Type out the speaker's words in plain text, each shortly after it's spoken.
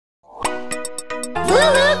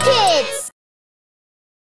LooLoo Kids!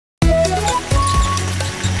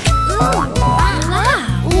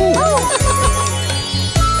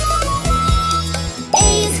 A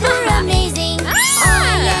is for amazing. I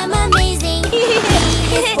am amazing. B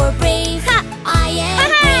is for brave. I am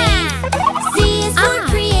brave. C is for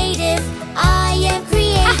creative. I am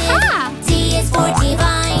creative. D is for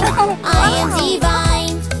divine. I am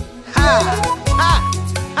divine.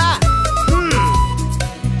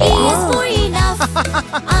 E is for enough.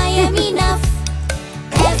 I am enough.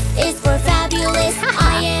 F is for fabulous.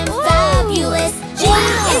 I am fabulous. G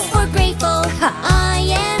is for grateful. I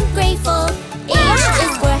am grateful. H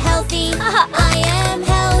is for healthy. I am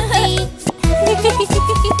healthy.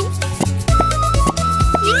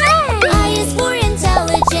 I is for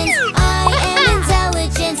intelligent. I am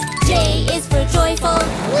intelligent. J is for joyful.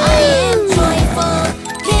 I am joyful.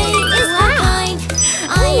 K is for kind.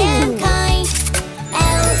 I am kind.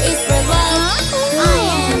 L is for love. I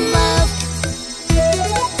am love.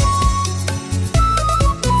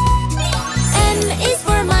 M is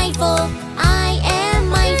for mindful. I am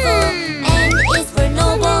mindful. N is for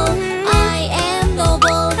noble. I am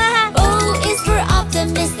noble. O is for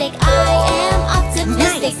optimistic. I am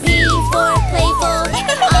optimistic. P for playful.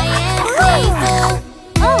 I am playful.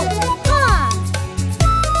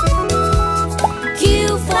 Q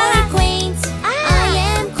for quaint. I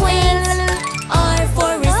am quaint. R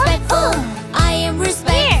for respectful. I am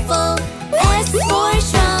respectful. S for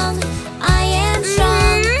strong. I am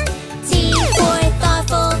strong. T for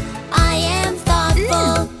thoughtful. I am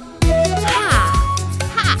thoughtful.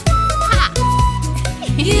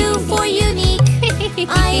 U for unique.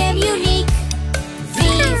 I am unique. V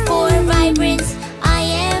for vibrant. I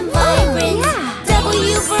am vibrant.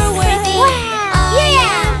 W for worthy. I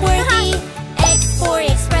am worthy. X for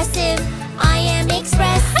expressive. I am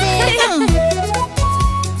expressive.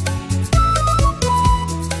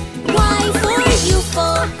 Y for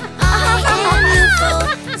youthful. I am youthful.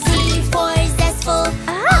 Z